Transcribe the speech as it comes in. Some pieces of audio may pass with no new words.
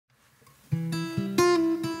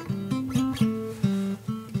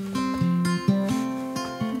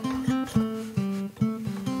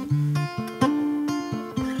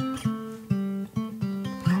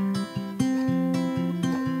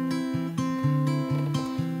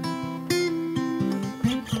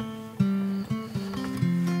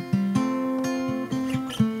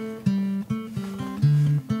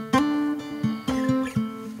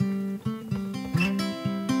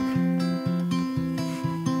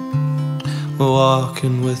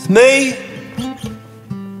walking with me,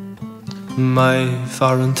 my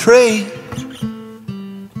foreign three.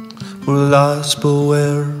 We're lost but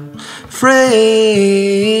we're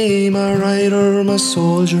free, my rider, my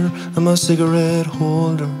soldier, and my cigarette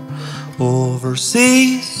holder.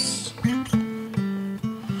 Overseas,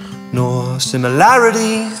 no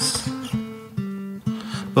similarities,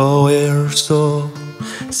 but we're so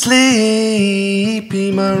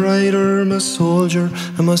sleepy, my rider, my soldier,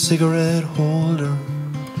 and my cigarette holder.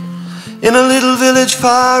 In a little village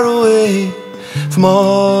far away from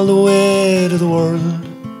all the way to the world,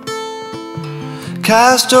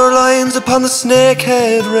 cast our lines upon the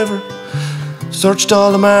Snakehead River, searched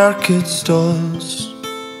all the market stalls.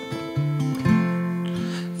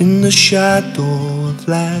 In the shadow of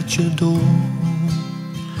Ladchado,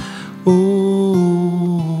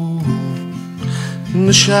 oh, in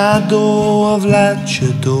the shadow of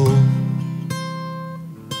Ladchado.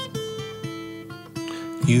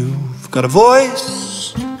 You've got a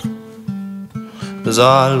voice, there's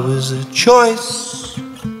always a choice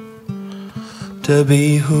to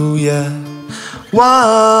be who you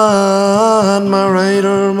want, my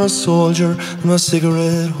rider, my soldier, and my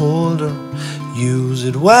cigarette holder. Use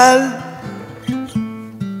it well,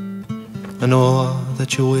 I know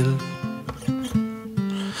that you will.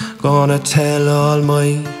 Gonna tell all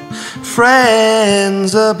my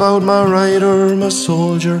friends about my rider, my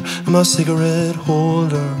soldier, and my cigarette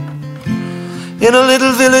holder. In a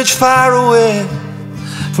little village far away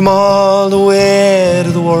from all the way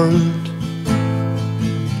to the world,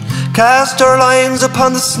 cast our lines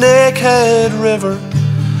upon the Snakehead River,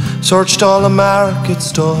 searched all the market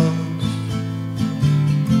stalls.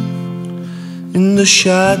 In the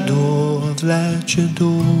shadow of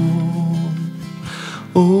Ladchado,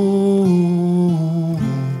 oh,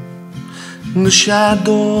 in the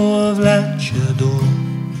shadow of Ladchado.